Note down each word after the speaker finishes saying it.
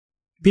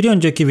Bir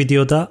önceki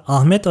videoda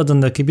Ahmet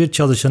adındaki bir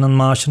çalışanın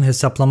maaşını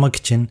hesaplamak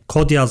için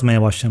kod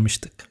yazmaya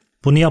başlamıştık.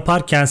 Bunu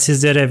yaparken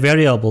sizlere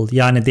variable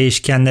yani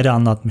değişkenleri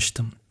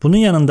anlatmıştım. Bunun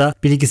yanında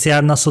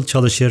bilgisayar nasıl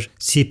çalışır,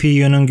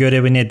 CPUnun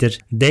görevi nedir,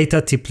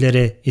 data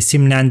tipleri,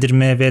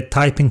 isimlendirme ve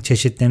typing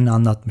çeşitlerini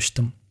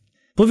anlatmıştım.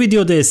 Bu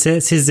videoda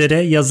ise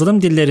sizlere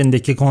yazılım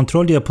dillerindeki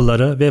kontrol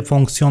yapıları ve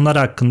fonksiyonlar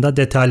hakkında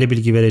detaylı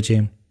bilgi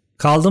vereceğim.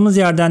 Kaldığımız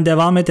yerden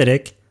devam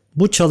ederek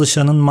bu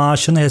çalışanın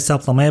maaşını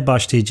hesaplamaya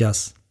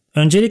başlayacağız.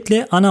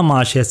 Öncelikle ana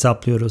maaşı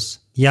hesaplıyoruz.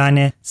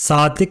 Yani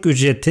saatlik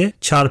ücreti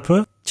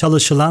çarpı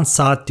çalışılan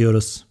saat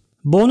diyoruz.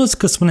 Bonus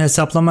kısmını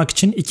hesaplamak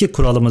için iki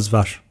kuralımız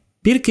var.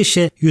 Bir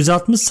kişi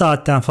 160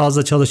 saatten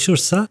fazla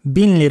çalışırsa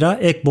 1000 lira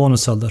ek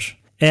bonus alır.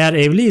 Eğer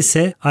evli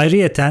ise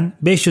ayrıyeten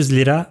 500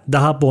 lira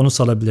daha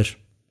bonus alabilir.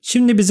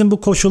 Şimdi bizim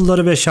bu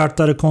koşulları ve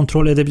şartları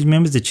kontrol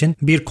edebilmemiz için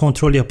bir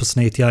kontrol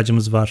yapısına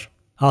ihtiyacımız var.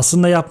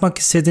 Aslında yapmak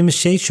istediğimiz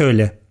şey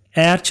şöyle.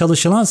 Eğer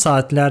çalışılan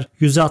saatler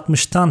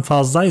 160'tan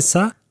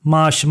fazlaysa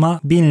maaşıma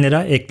 1000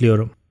 lira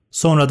ekliyorum.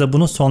 Sonra da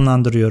bunu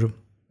sonlandırıyorum.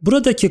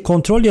 Buradaki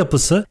kontrol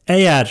yapısı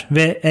eğer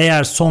ve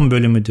eğer son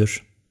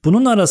bölümüdür.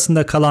 Bunun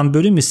arasında kalan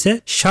bölüm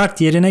ise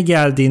şart yerine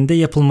geldiğinde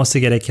yapılması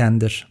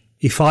gerekendir.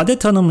 İfade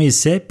tanımı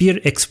ise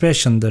bir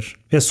expression'dır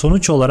ve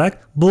sonuç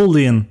olarak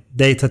Boolean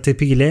data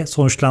tipi ile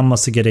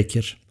sonuçlanması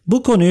gerekir.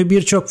 Bu konuyu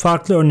birçok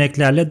farklı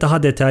örneklerle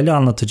daha detaylı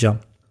anlatacağım.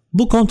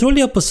 Bu kontrol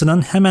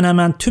yapısının hemen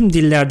hemen tüm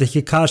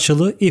dillerdeki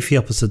karşılığı if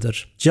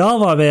yapısıdır.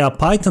 Java veya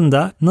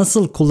Python'da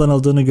nasıl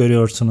kullanıldığını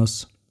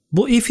görüyorsunuz.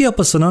 Bu if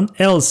yapısının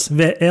else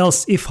ve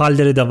else if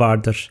halleri de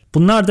vardır.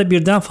 Bunlar da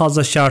birden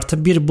fazla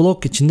şartı bir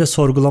blok içinde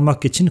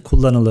sorgulamak için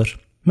kullanılır.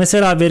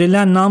 Mesela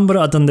verilen number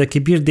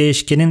adındaki bir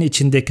değişkenin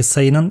içindeki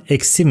sayının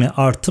eksi mi,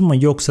 artı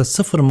mı yoksa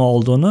sıfır mı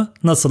olduğunu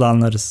nasıl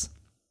anlarız?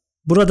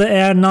 Burada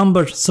eğer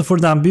number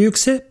sıfırdan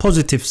büyükse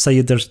pozitif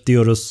sayıdır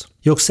diyoruz.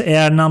 Yoksa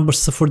eğer number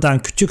sıfırdan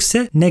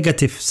küçükse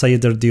negatif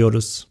sayıdır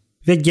diyoruz.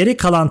 Ve geri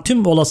kalan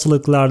tüm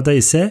olasılıklarda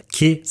ise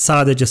ki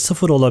sadece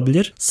sıfır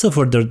olabilir,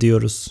 sıfırdır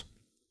diyoruz.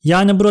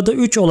 Yani burada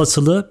 3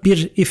 olasılığı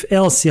bir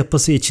if-else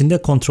yapısı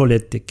içinde kontrol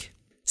ettik.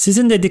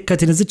 Sizin de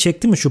dikkatinizi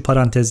çekti mi şu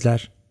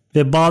parantezler?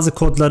 Ve bazı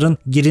kodların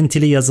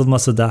girintili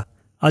yazılması da.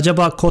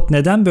 Acaba kod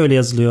neden böyle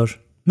yazılıyor?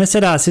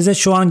 Mesela size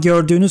şu an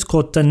gördüğünüz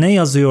kodda ne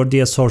yazıyor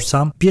diye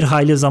sorsam bir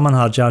hayli zaman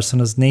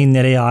harcarsınız neyin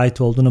nereye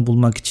ait olduğunu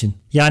bulmak için.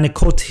 Yani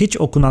kod hiç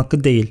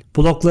okunaklı değil.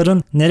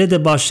 Blokların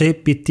nerede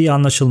başlayıp bittiği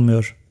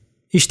anlaşılmıyor.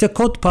 İşte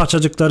kod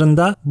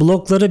parçacıklarında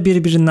blokları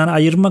birbirinden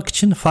ayırmak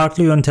için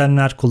farklı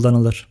yöntemler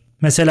kullanılır.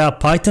 Mesela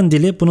Python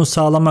dili bunu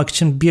sağlamak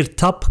için bir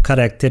tab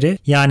karakteri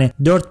yani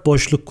 4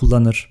 boşluk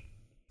kullanır.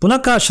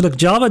 Buna karşılık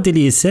Java dili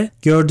ise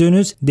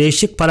gördüğünüz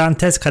değişik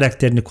parantez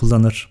karakterini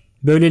kullanır.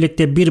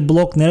 Böylelikle bir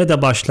blok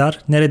nerede başlar,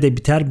 nerede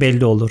biter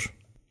belli olur.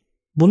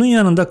 Bunun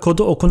yanında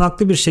kodu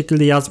okunaklı bir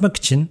şekilde yazmak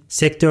için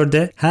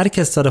sektörde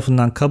herkes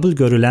tarafından kabul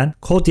görülen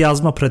kod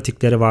yazma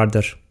pratikleri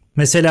vardır.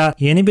 Mesela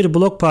yeni bir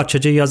blok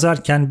parçacığı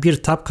yazarken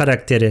bir tab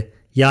karakteri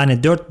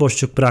yani 4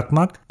 boşluk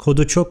bırakmak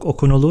kodu çok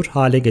okunulur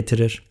hale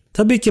getirir.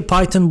 Tabii ki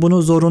Python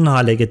bunu zorunlu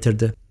hale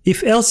getirdi.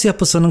 If-else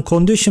yapısının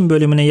condition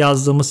bölümüne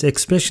yazdığımız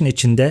expression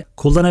içinde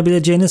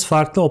kullanabileceğiniz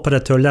farklı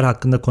operatörler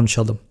hakkında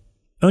konuşalım.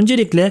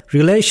 Öncelikle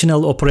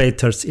relational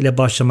operators ile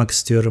başlamak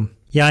istiyorum.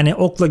 Yani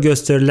okla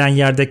gösterilen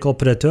yerdeki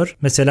operatör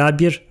mesela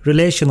bir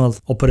relational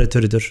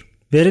operatörüdür.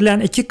 Verilen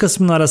iki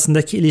kısmın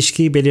arasındaki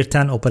ilişkiyi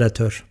belirten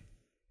operatör.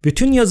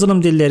 Bütün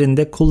yazılım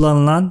dillerinde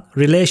kullanılan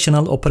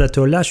relational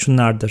operatörler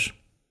şunlardır.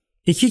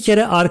 2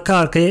 kere arka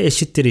arkaya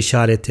eşittir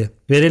işareti.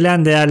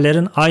 Verilen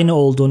değerlerin aynı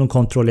olduğunu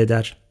kontrol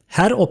eder.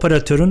 Her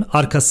operatörün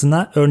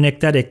arkasına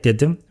örnekler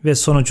ekledim ve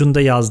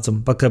sonucunda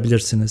yazdım.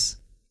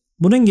 Bakabilirsiniz.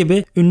 Bunun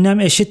gibi ünlem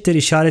eşittir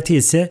işareti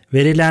ise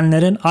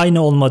verilenlerin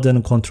aynı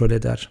olmadığını kontrol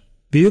eder.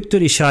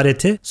 Büyüktür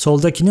işareti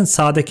soldakinin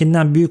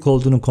sağdakinden büyük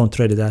olduğunu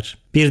kontrol eder.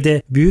 Bir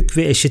de büyük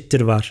ve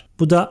eşittir var.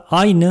 Bu da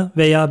aynı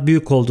veya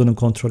büyük olduğunu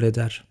kontrol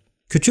eder.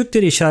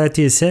 Küçüktür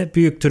işareti ise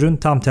büyüktürün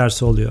tam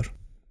tersi oluyor.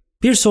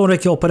 Bir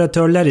sonraki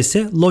operatörler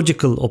ise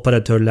logical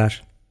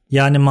operatörler.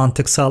 Yani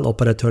mantıksal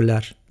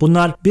operatörler.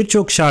 Bunlar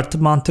birçok şartı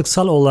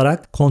mantıksal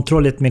olarak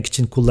kontrol etmek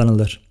için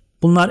kullanılır.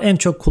 Bunlar en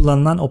çok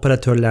kullanılan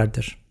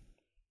operatörlerdir.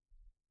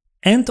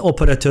 AND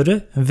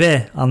operatörü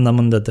ve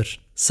anlamındadır.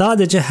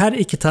 Sadece her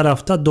iki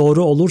tarafta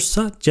doğru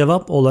olursa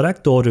cevap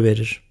olarak doğru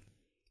verir.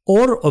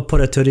 OR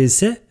operatörü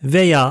ise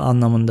veya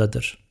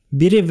anlamındadır.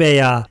 Biri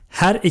veya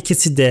her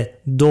ikisi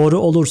de doğru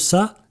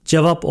olursa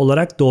cevap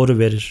olarak doğru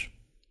verir.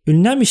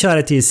 Ünlem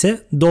işareti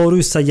ise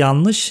doğruysa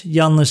yanlış,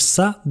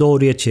 yanlışsa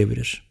doğruya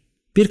çevirir.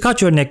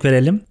 Birkaç örnek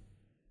verelim.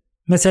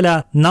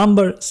 Mesela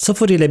number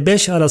 0 ile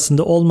 5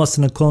 arasında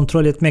olmasını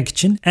kontrol etmek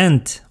için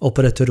AND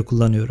operatörü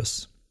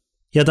kullanıyoruz.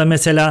 Ya da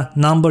mesela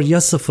number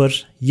ya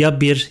 0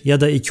 ya 1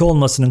 ya da 2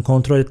 olmasını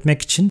kontrol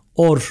etmek için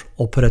OR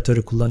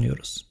operatörü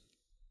kullanıyoruz.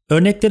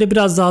 Örnekleri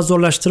biraz daha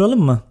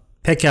zorlaştıralım mı?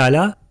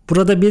 Pekala.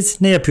 Burada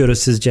biz ne yapıyoruz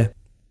sizce?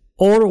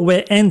 OR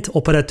ve AND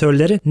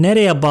operatörleri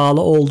nereye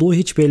bağlı olduğu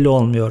hiç belli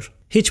olmuyor.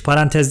 Hiç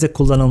parantezde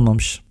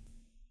kullanılmamış.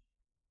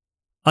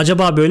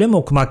 Acaba böyle mi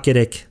okumak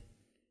gerek?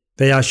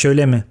 Veya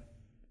şöyle mi?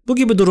 Bu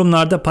gibi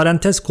durumlarda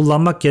parantez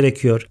kullanmak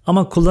gerekiyor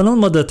ama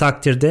kullanılmadığı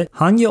takdirde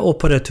hangi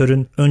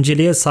operatörün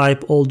önceliğe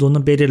sahip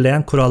olduğunu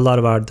belirleyen kurallar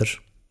vardır.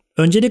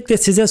 Öncelikle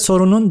size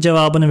sorunun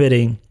cevabını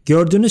vereyim.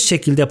 Gördüğünüz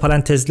şekilde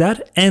parantezler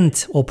and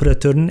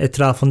operatörünün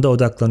etrafında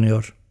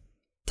odaklanıyor.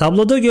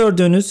 Tabloda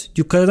gördüğünüz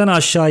yukarıdan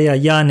aşağıya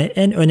yani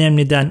en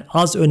önemliden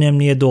az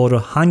önemliye doğru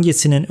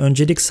hangisinin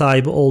öncelik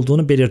sahibi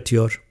olduğunu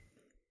belirtiyor.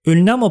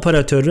 Ünlem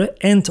operatörü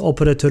and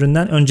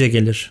operatöründen önce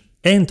gelir.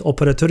 And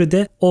operatörü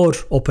de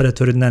or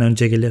operatöründen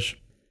önce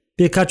gelir.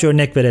 Birkaç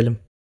örnek verelim.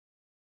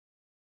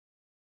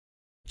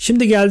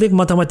 Şimdi geldik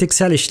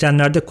matematiksel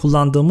işlemlerde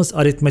kullandığımız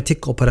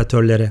aritmetik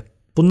operatörlere.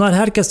 Bunlar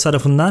herkes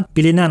tarafından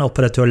bilinen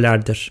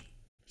operatörlerdir.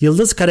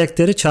 Yıldız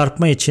karakteri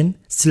çarpma için,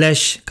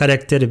 slash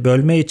karakteri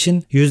bölme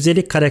için,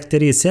 yüzdelik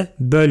karakteri ise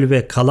böl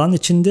ve kalan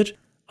içindir,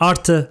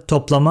 artı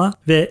toplama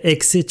ve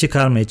eksi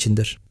çıkarma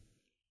içindir.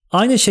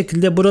 Aynı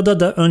şekilde burada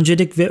da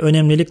öncelik ve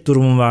önemlilik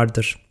durumu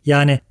vardır.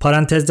 Yani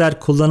parantezler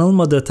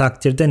kullanılmadığı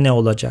takdirde ne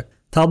olacak?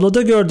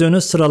 Tabloda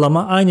gördüğünüz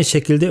sıralama aynı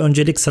şekilde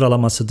öncelik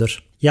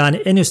sıralamasıdır. Yani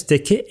en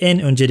üstteki en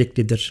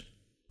önceliklidir.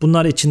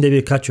 Bunlar için de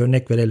birkaç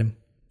örnek verelim.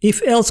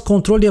 If-else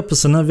kontrol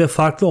yapısını ve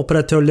farklı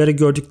operatörleri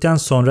gördükten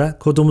sonra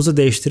kodumuzu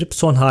değiştirip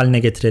son haline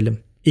getirelim.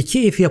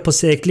 2 if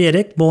yapısı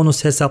ekleyerek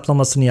bonus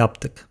hesaplamasını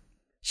yaptık.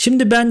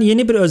 Şimdi ben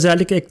yeni bir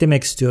özellik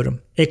eklemek istiyorum.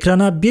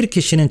 Ekrana bir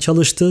kişinin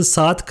çalıştığı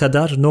saat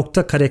kadar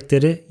nokta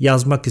karakteri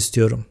yazmak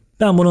istiyorum.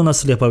 Ben bunu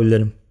nasıl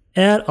yapabilirim?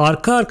 Eğer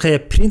arka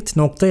arkaya print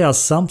nokta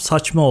yazsam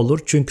saçma olur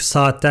çünkü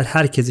saatler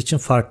herkes için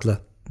farklı.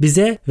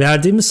 Bize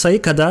verdiğimiz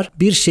sayı kadar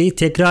bir şeyi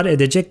tekrar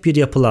edecek bir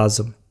yapı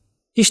lazım.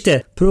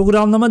 İşte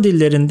programlama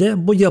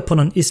dillerinde bu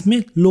yapının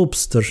ismi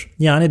loops'tır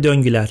yani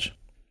döngüler.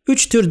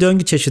 3 tür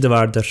döngü çeşidi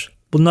vardır.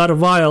 Bunlar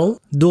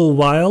while, do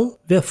while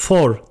ve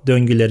for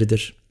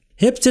döngüleridir.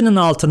 Hepsinin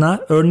altına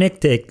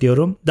örnek de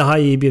ekliyorum daha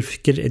iyi bir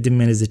fikir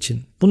edinmeniz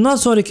için. Bundan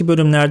sonraki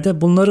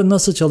bölümlerde bunların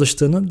nasıl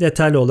çalıştığını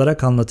detaylı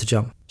olarak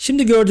anlatacağım.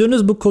 Şimdi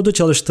gördüğünüz bu kodu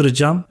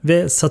çalıştıracağım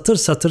ve satır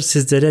satır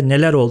sizlere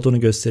neler olduğunu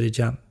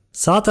göstereceğim.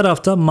 Sağ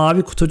tarafta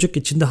mavi kutucuk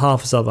içinde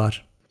hafıza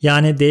var.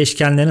 Yani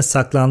değişkenlerin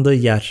saklandığı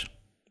yer.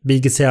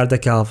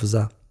 Bilgisayardaki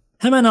hafıza.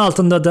 Hemen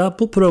altında da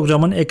bu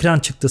programın ekran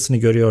çıktısını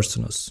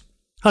görüyorsunuz.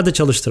 Hadi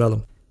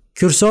çalıştıralım.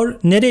 Kürsör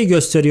nereyi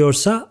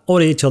gösteriyorsa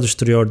orayı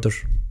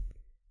çalıştırıyordur.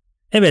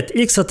 Evet,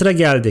 ilk satıra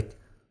geldik.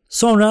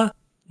 Sonra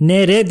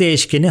nr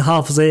değişkeni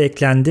hafızaya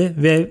eklendi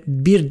ve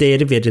bir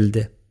değeri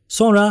verildi.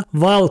 Sonra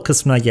while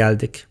kısmına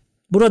geldik.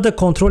 Burada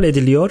kontrol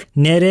ediliyor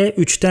nr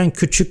 3'ten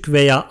küçük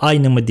veya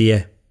aynı mı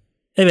diye.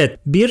 Evet,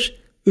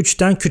 1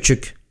 3'ten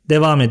küçük.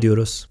 Devam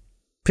ediyoruz.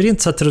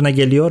 Print satırına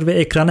geliyor ve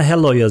ekrana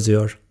hello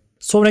yazıyor.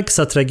 Sonraki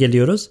satıra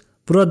geliyoruz.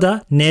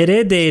 Burada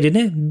nr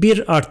değerini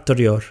 1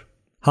 arttırıyor.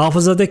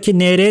 Hafızadaki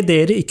nr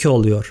değeri 2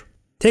 oluyor.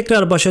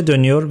 Tekrar başa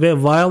dönüyor ve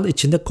while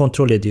içinde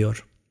kontrol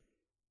ediyor.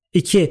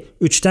 2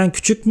 3'ten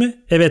küçük mü?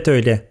 Evet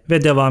öyle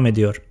ve devam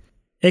ediyor.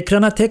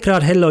 Ekrana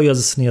tekrar hello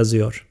yazısını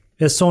yazıyor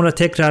ve sonra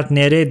tekrar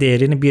nr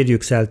değerini 1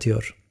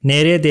 yükseltiyor.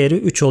 Nr değeri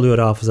 3 oluyor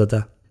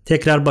hafızada.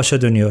 Tekrar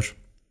başa dönüyor.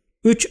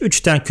 3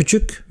 3'ten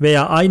küçük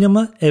veya aynı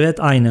mı? Evet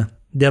aynı.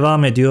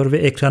 Devam ediyor ve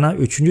ekrana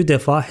 3.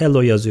 defa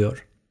hello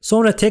yazıyor.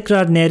 Sonra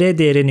tekrar nr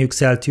değerini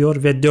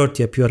yükseltiyor ve 4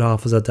 yapıyor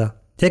hafızada.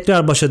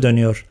 Tekrar başa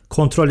dönüyor.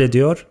 Kontrol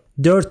ediyor.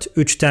 4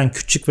 3'ten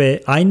küçük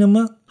ve aynı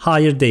mı?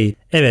 Hayır değil.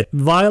 Evet,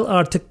 while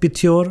artık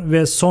bitiyor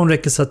ve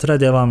sonraki satıra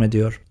devam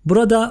ediyor.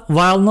 Burada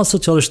while nasıl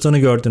çalıştığını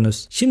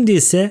gördünüz. Şimdi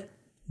ise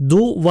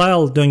do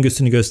while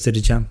döngüsünü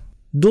göstereceğim.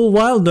 Do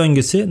while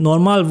döngüsü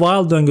normal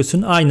while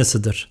döngüsünün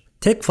aynısıdır.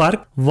 Tek fark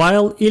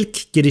while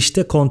ilk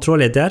girişte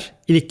kontrol eder,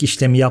 ilk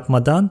işlemi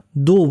yapmadan.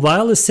 Do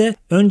while ise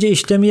önce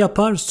işlemi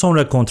yapar,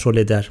 sonra kontrol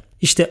eder.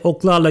 İşte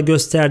oklarla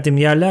gösterdiğim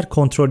yerler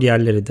kontrol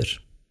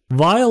yerleridir.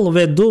 While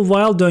ve do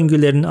while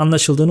döngülerinin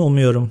anlaşıldığını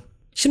umuyorum.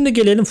 Şimdi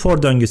gelelim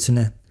for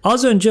döngüsüne.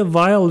 Az önce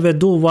while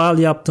ve do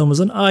while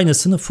yaptığımızın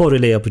aynısını for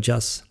ile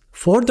yapacağız.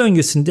 For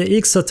döngüsünde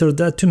ilk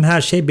satırda tüm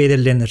her şey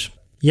belirlenir.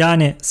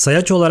 Yani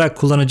sayaç olarak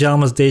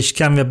kullanacağımız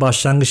değişken ve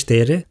başlangıç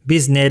değeri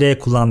biz nr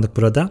kullandık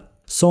burada.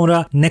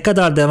 Sonra ne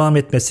kadar devam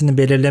etmesini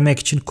belirlemek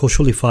için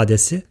koşul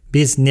ifadesi.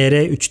 Biz nr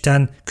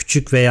 3'ten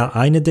küçük veya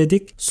aynı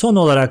dedik. Son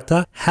olarak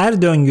da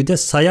her döngüde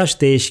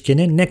sayaç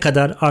değişkeni ne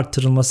kadar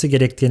artırılması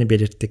gerektiğini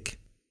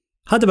belirttik.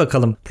 Hadi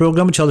bakalım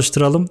programı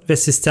çalıştıralım ve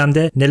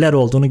sistemde neler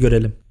olduğunu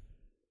görelim.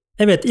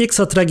 Evet, ilk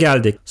satıra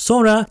geldik.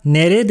 Sonra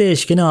nr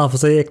değişkeni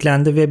hafızaya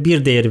eklendi ve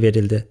bir değeri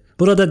verildi.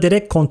 Burada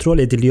direkt kontrol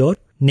ediliyor.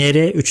 Nr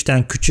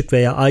 3'ten küçük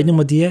veya aynı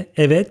mı diye.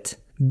 Evet,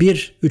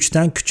 1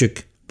 3'ten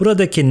küçük.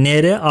 Buradaki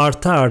nr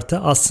artı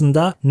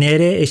aslında nr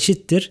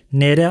eşittir,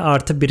 nr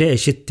artı 1'e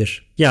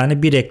eşittir.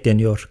 Yani 1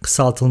 ekleniyor,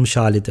 kısaltılmış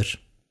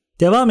halidir.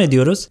 Devam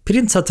ediyoruz.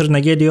 Print satırına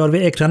geliyor ve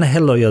ekrana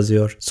hello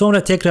yazıyor.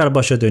 Sonra tekrar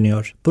başa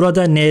dönüyor.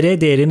 Burada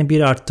nr değerini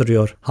 1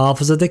 arttırıyor.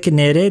 Hafızadaki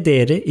nr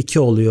değeri 2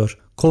 oluyor.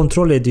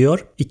 Kontrol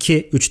ediyor.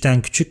 2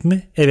 3'ten küçük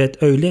mü?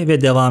 Evet öyle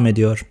ve devam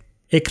ediyor.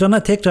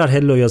 Ekrana tekrar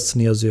hello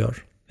yazısını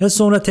yazıyor. Ve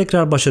sonra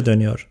tekrar başa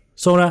dönüyor.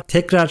 Sonra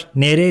tekrar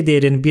nr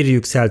değerini 1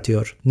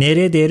 yükseltiyor.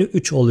 Nr değeri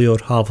 3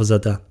 oluyor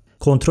hafızada.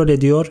 Kontrol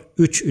ediyor.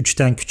 3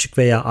 3'ten küçük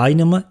veya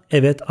aynı mı?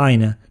 Evet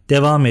aynı.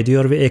 devam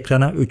ediyor ve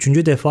ekrana 3.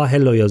 defa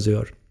hello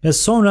yazıyor. Ve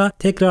sonra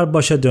tekrar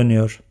başa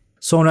dönüyor.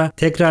 Sonra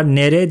tekrar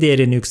nr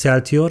değerini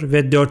yükseltiyor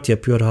ve 4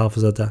 yapıyor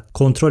hafızada.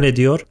 Kontrol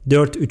ediyor.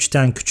 4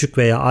 3'ten küçük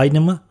veya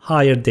aynı mı?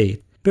 Hayır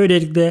değil.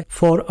 Böylelikle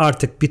for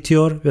artık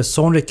bitiyor ve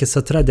sonraki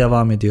satıra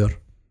devam ediyor.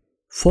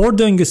 For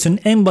döngüsünün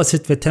en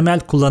basit ve temel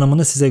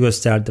kullanımını size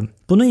gösterdim.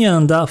 Bunun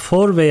yanında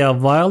for veya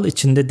while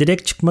içinde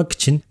direkt çıkmak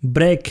için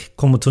break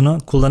komutunu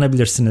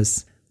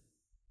kullanabilirsiniz.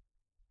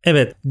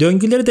 Evet,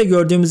 döngüleri de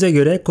gördüğümüze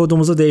göre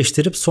kodumuzu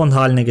değiştirip son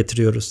haline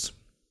getiriyoruz.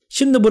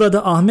 Şimdi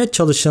burada Ahmet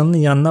çalışanının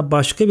yanına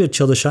başka bir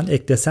çalışan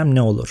eklesem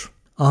ne olur?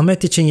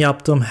 Ahmet için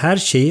yaptığım her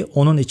şeyi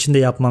onun için de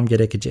yapmam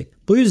gerekecek.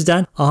 Bu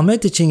yüzden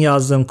Ahmet için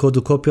yazdığım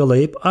kodu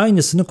kopyalayıp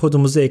aynısını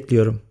kodumuza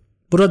ekliyorum.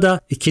 Burada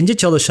ikinci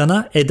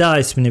çalışana Eda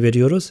ismini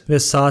veriyoruz ve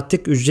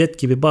saatlik ücret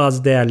gibi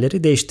bazı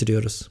değerleri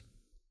değiştiriyoruz.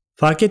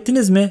 Fark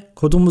ettiniz mi?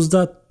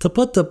 Kodumuzda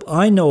tıpatıp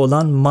aynı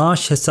olan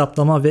maaş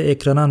hesaplama ve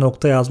ekrana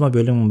nokta yazma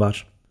bölümü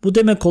var. Bu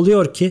demek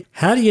oluyor ki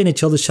her yeni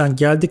çalışan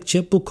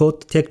geldikçe bu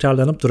kod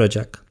tekrarlanıp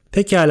duracak.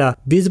 Pekala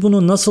biz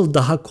bunu nasıl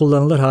daha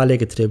kullanılır hale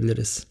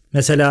getirebiliriz?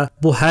 Mesela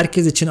bu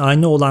herkes için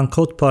aynı olan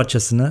kod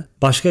parçasını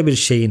başka bir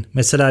şeyin,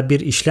 mesela bir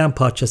işlem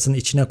parçasının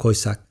içine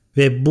koysak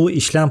ve bu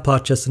işlem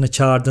parçasını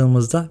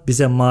çağırdığımızda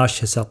bize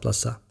maaş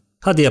hesaplasa.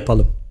 Hadi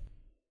yapalım.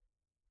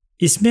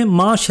 İsmi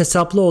maaş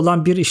hesaplı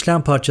olan bir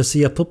işlem parçası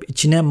yapıp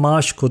içine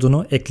maaş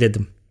kodunu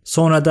ekledim.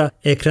 Sonra da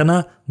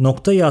ekrana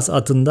nokta yaz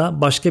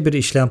adında başka bir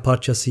işlem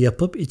parçası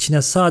yapıp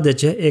içine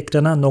sadece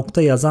ekrana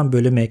nokta yazan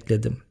bölümü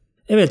ekledim.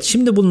 Evet,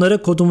 şimdi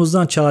bunları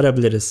kodumuzdan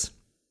çağırabiliriz.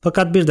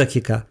 Fakat bir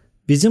dakika.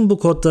 Bizim bu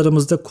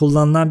kodlarımızda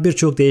kullanılan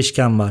birçok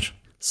değişken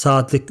var.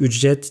 Saatlik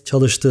ücret,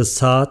 çalıştığı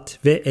saat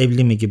ve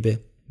evli mi gibi.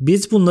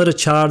 Biz bunları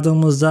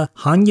çağırdığımızda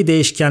hangi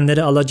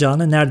değişkenleri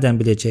alacağını nereden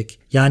bilecek?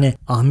 Yani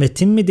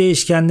Ahmet'in mi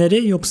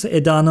değişkenleri yoksa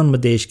Eda'nın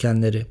mı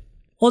değişkenleri?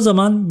 O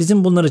zaman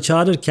bizim bunları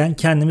çağırırken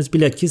kendimiz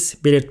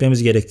bilakis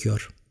belirtmemiz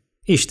gerekiyor.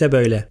 İşte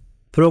böyle.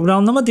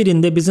 Programlama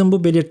dilinde bizim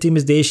bu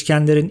belirttiğimiz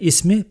değişkenlerin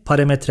ismi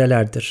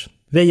parametrelerdir.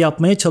 Ve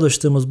yapmaya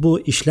çalıştığımız bu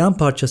işlem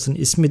parçasının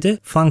ismi de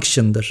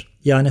function'dır.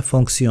 Yani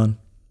fonksiyon.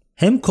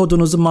 Hem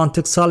kodunuzu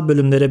mantıksal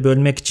bölümlere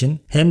bölmek için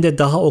hem de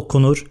daha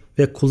okunur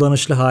ve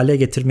kullanışlı hale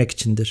getirmek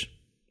içindir.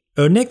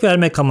 Örnek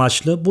vermek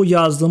amaçlı bu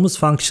yazdığımız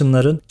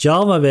fonksiyonların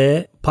Java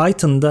ve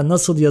Python'da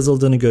nasıl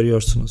yazıldığını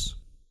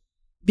görüyorsunuz.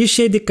 Bir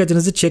şey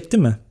dikkatinizi çekti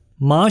mi?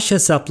 Maaş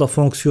hesapla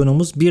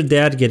fonksiyonumuz bir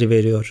değer geri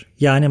veriyor.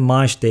 Yani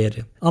maaş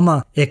değeri.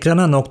 Ama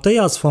ekrana nokta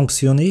yaz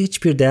fonksiyonu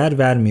hiçbir değer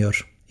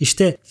vermiyor.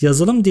 İşte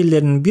yazılım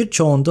dillerinin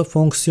birçoğunda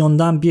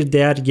fonksiyondan bir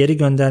değer geri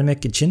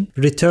göndermek için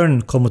return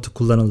komutu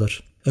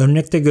kullanılır.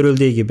 Örnekte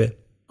görüldüğü gibi.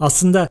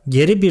 Aslında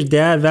geri bir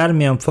değer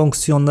vermeyen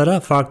fonksiyonlara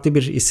farklı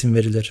bir isim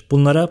verilir.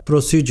 Bunlara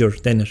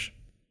procedure denir.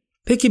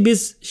 Peki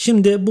biz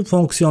şimdi bu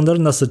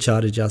fonksiyonları nasıl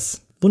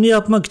çağıracağız? Bunu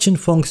yapmak için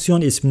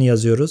fonksiyon ismini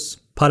yazıyoruz.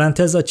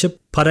 Parantez açıp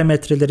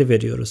parametreleri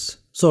veriyoruz.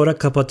 Sonra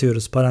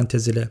kapatıyoruz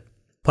parantez ile.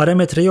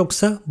 Parametre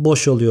yoksa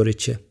boş oluyor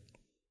içi.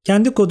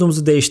 Kendi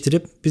kodumuzu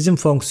değiştirip bizim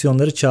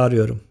fonksiyonları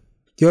çağırıyorum.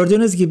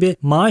 Gördüğünüz gibi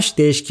maaş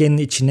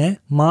değişkeninin içine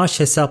maaş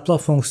hesapla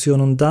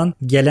fonksiyonundan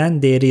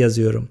gelen değeri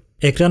yazıyorum.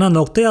 Ekrana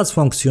nokta yaz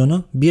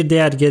fonksiyonu bir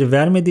değer geri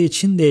vermediği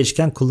için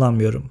değişken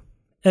kullanmıyorum.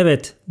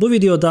 Evet, bu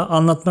videoda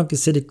anlatmak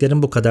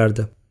istediklerim bu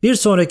kadardı. Bir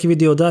sonraki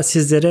videoda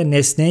sizlere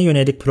nesneye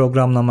yönelik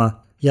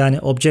programlama yani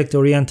Object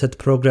Oriented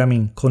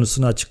Programming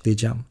konusunu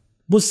açıklayacağım.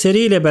 Bu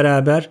seriyle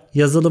beraber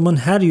yazılımın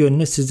her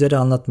yönünü sizlere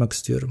anlatmak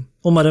istiyorum.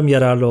 Umarım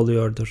yararlı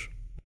oluyordur.